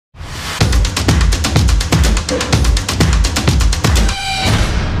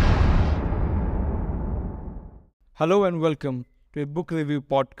Hello and welcome to a book review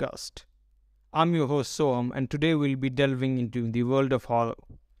podcast. I'm your host Soham, and today we'll be delving into the world of horror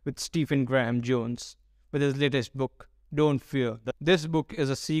with Stephen Graham Jones with his latest book, Don't Fear. This book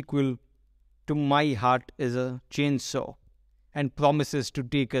is a sequel to My Heart is a Chainsaw and promises to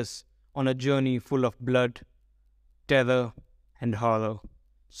take us on a journey full of blood, terror, and horror.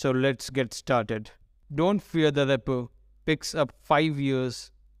 So let's get started. Don't Fear the Ripper picks up 5 years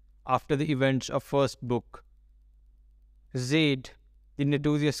after the events of first book. Zaid, the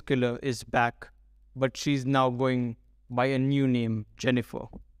notorious killer, is back, but she's now going by a new name, Jennifer.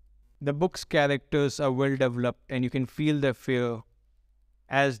 The book's characters are well developed and you can feel their fear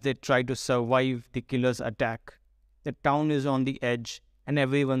as they try to survive the killer's attack. The town is on the edge and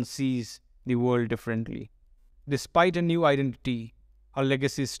everyone sees the world differently. Despite a new identity, her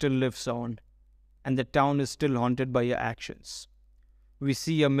legacy still lives on, and the town is still haunted by her actions. We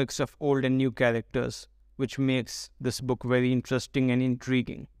see a mix of old and new characters, which makes this book very interesting and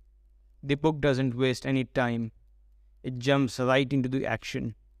intriguing. The book doesn't waste any time. It jumps right into the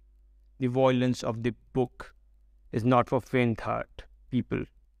action. The violence of the book is not for faint heart people.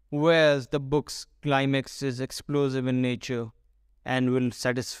 Whereas the book's climax is explosive in nature and will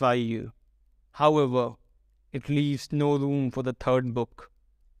satisfy you. However, it leaves no room for the third book,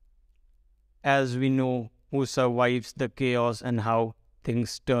 as we know who survives the chaos and how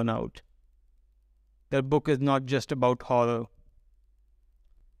things turn out. The book is not just about horror.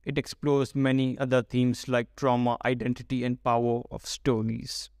 It explores many other themes like trauma, identity, and power of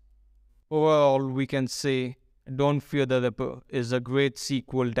stories. Overall, we can say Don't Fear the Ripper is a great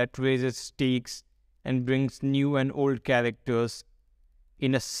sequel that raises stakes and brings new and old characters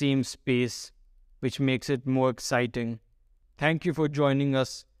in a same space, which makes it more exciting. Thank you for joining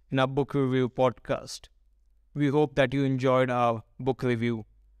us in our book review podcast. We hope that you enjoyed our book review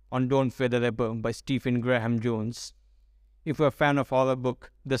on Don't Fear the Ripper by Stephen Graham Jones. If you're a fan of horror book,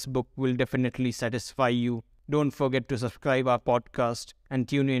 this book will definitely satisfy you. Don't forget to subscribe our podcast and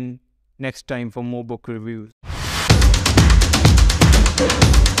tune in next time for more book reviews.